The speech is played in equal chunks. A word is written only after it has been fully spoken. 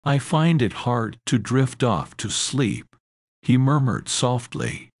I find it hard to drift off to sleep, he murmured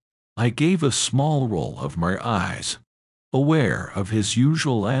softly. I gave a small roll of my eyes, aware of his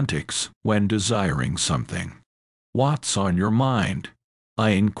usual antics when desiring something. What's on your mind?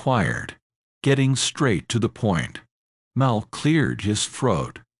 I inquired, getting straight to the point. Mal cleared his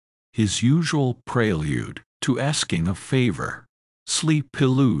throat, his usual prelude to asking a favor. Sleep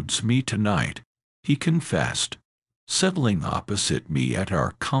eludes me tonight, he confessed, settling opposite me at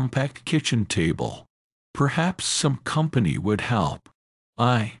our compact kitchen table. Perhaps some company would help.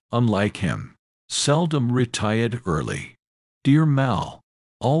 I, unlike him, seldom retired early. Dear Mal,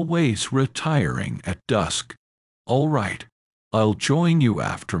 always retiring at dusk. All right, I'll join you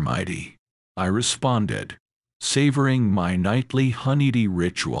after mighty, I responded, savoring my nightly honeybee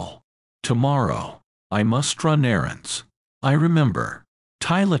ritual. Tomorrow, I must run errands. I remember.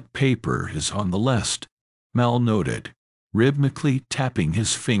 Toilet paper is on the list, Mal noted, rhythmically tapping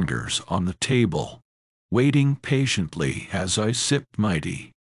his fingers on the table, waiting patiently as I sipped my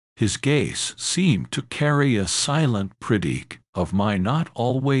tea. His gaze seemed to carry a silent critique of my not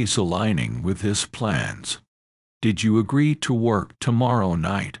always aligning with his plans. Did you agree to work tomorrow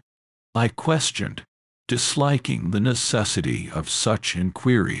night? I questioned, disliking the necessity of such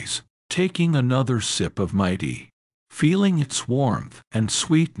inquiries, taking another sip of my tea. Feeling its warmth and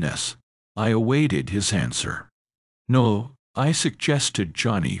sweetness, I awaited his answer. No, I suggested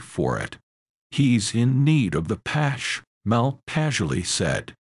Johnny for it. He's in need of the cash, Mal casually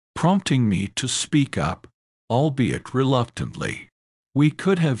said, prompting me to speak up, albeit reluctantly. We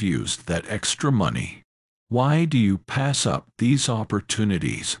could have used that extra money. Why do you pass up these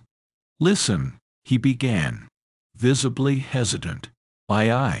opportunities? Listen, he began, visibly hesitant.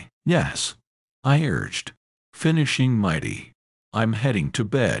 Yes, I urged, finishing my tea. I'm heading to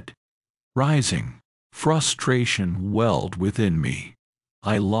bed. Rising, frustration welled within me.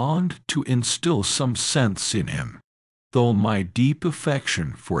 I longed to instill some sense in him, though my deep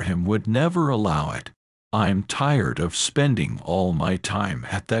affection for him would never allow it. I'm tired of spending all my time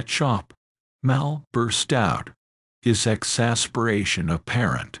at that shop, Mal burst out, his exasperation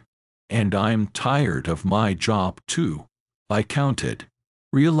apparent. And I'm tired of my job too, I counted,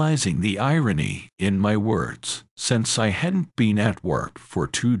 realizing the irony in my words since I hadn't been at work for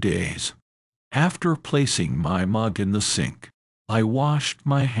 2 days. After placing my mug in the sink, I washed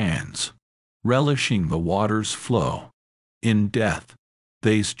my hands, relishing the water's flow. In death,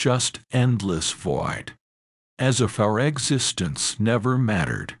 there's just endless void. As if our existence never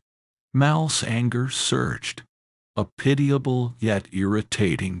mattered. Mal's anger surged, a pitiable yet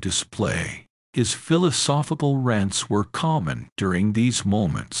irritating display. His philosophical rants were common during these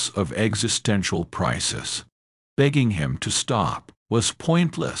moments of existential crisis. Begging him to stop was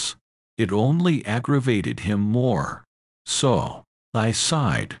pointless. It only aggravated him more. So, I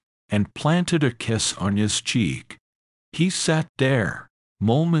sighed and planted a kiss on his cheek. He sat there,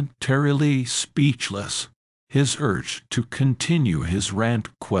 momentarily speechless, his urge to continue his rant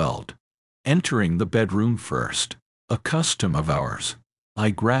quelled. Entering the bedroom first, a custom of ours,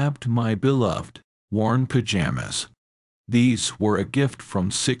 I grabbed my beloved, worn pajamas. These were a gift from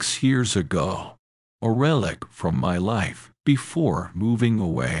 6 years ago, a relic from my life before moving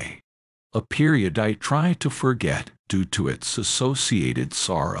away, a period I try to forget due to its associated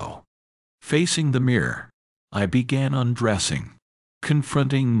sorrow. Facing the mirror, I began undressing,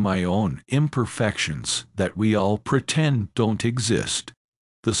 confronting my own imperfections that we all pretend don't exist.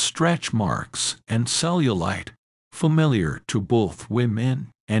 The stretch marks and cellulite, familiar to both women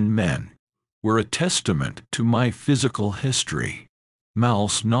and men, were a testament to my physical history.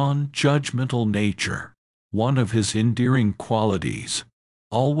 Mal's non-judgmental nature, one of his endearing qualities,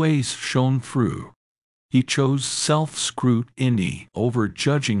 always shone through. He chose self-scrutiny over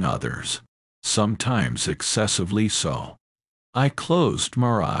judging others, sometimes excessively so. I closed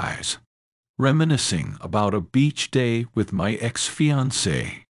my eyes, reminiscing about a beach day with my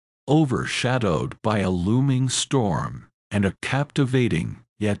ex-fiancée, overshadowed by a looming storm and a captivating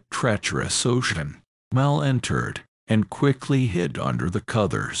yet treacherous ocean. Mal entered and quickly hid under the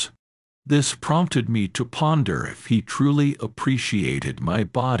covers. This prompted me to ponder if he truly appreciated my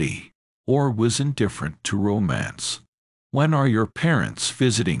body or was indifferent to romance. When are your parents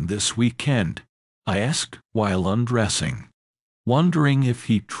visiting this weekend? I asked while undressing, wondering if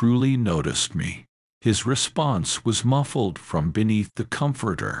he truly noticed me. His response was muffled from beneath the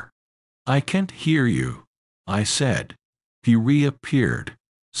comforter. I can't hear you, I said. He reappeared,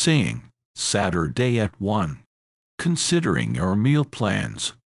 saying, Saturday at 1. Considering our meal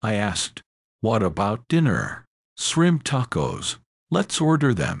plans, I asked, what about dinner? Shrimp tacos. Let's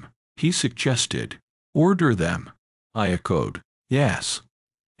order them, he suggested. Order them, I echoed. Yes.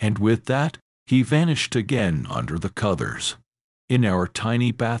 And with that, he vanished again under the covers. In our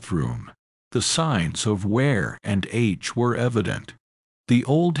tiny bathroom, the signs of wear and age were evident. The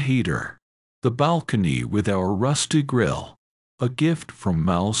old heater, the balcony with our rusty grill, a gift from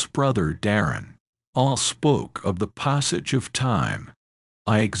Mal's brother Darren, all spoke of the passage of time.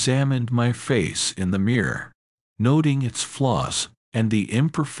 I examined my face in the mirror, noting its flaws and the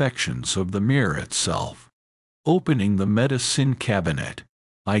imperfections of the mirror itself. Opening the medicine cabinet,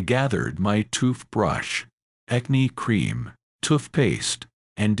 I gathered my toothbrush, acne cream, toothpaste,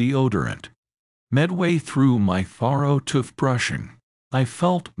 and deodorant. Midway through my thorough toothbrushing, I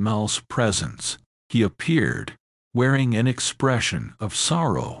felt Mal's presence. He appeared, wearing an expression of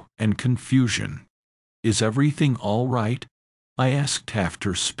sorrow and confusion. "Is everything all right?" I asked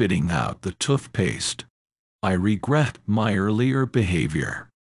after spitting out the toothpaste. "I regret my earlier behavior,"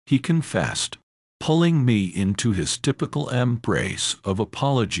 he confessed, pulling me into his typical embrace of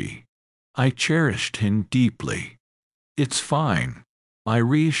apology. I cherished him deeply. "It's fine," I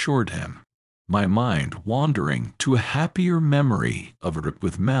reassured him, my mind wandering to a happier memory of it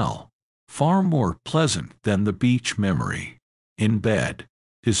with Mel, far more pleasant than the beach memory. In bed,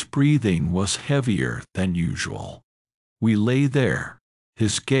 his breathing was heavier than usual. We lay there,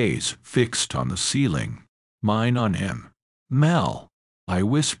 his gaze fixed on the ceiling, mine on him. "Mel," I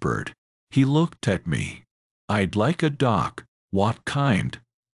whispered. He looked at me. "I'd like a dog." "What kind?"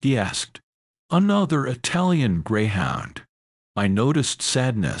 he asked. "Another Italian greyhound." I noticed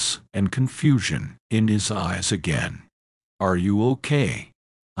sadness and confusion in his eyes again. "Are you okay?"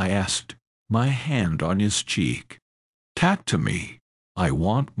 I asked, my hand on his cheek. "Talk to me. I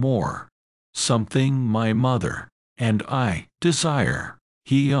want more. Something my mother and I desire,"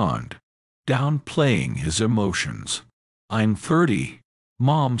 he yawned, downplaying his emotions. "I'm 30.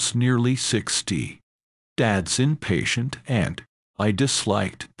 Mom's nearly 60. Dad's impatient, and I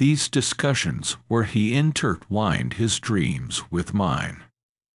disliked these discussions where he intertwined his dreams with mine."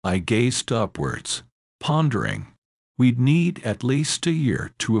 I gazed upwards, pondering. "We'd need at least a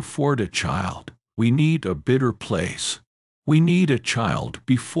year to afford a child. We need a better place. We need a child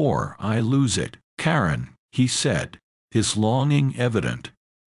before I lose it." "Karen," he said, his longing evident.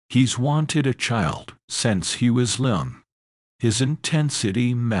 He's wanted a child since he was young. His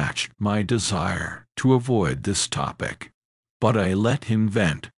intensity matched my desire to avoid this topic, but I let him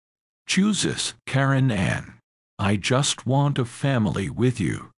vent. "Chooses, Karen Ann. I just want a family with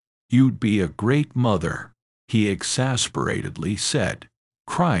you. You'd be a great mother," he exasperatedly said.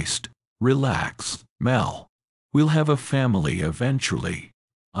 "Christ, relax, Mel. We'll have a family eventually."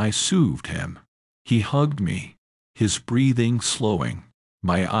 I soothed him. He hugged me, his breathing slowing.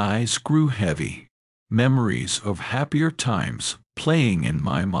 My eyes grew heavy, memories of happier times playing in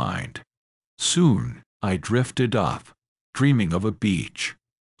my mind. Soon, I drifted off, dreaming of a beach.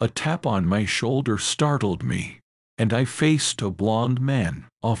 A tap on my shoulder startled me, and I faced a blond man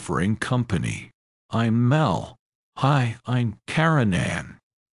offering company. "I'm Mel." "Hi, I'm Karen Ann."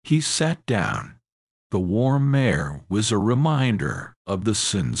 He sat down. The warm air was a reminder of the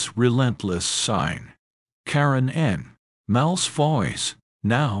sun's relentless sign. "Karen Ann." Mel's voice,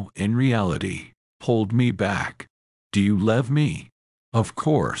 now in reality, pulled me back. "Do you love me?" "Of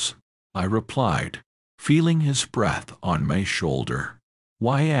course," I replied, feeling his breath on my shoulder.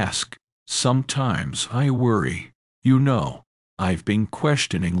 "Why ask?" "Sometimes I worry. You know, I've been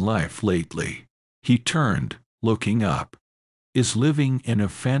questioning life lately." He turned, looking up. "Is living in a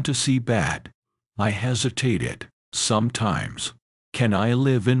fantasy bad?" I hesitated. "Sometimes. Can I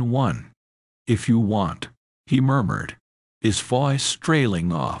live in one?" "If you want," he murmured, his voice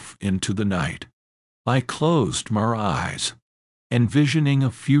trailing off into the night. I closed my eyes, envisioning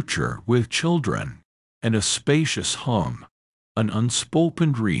a future with children and a spacious home, an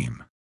unspoken dream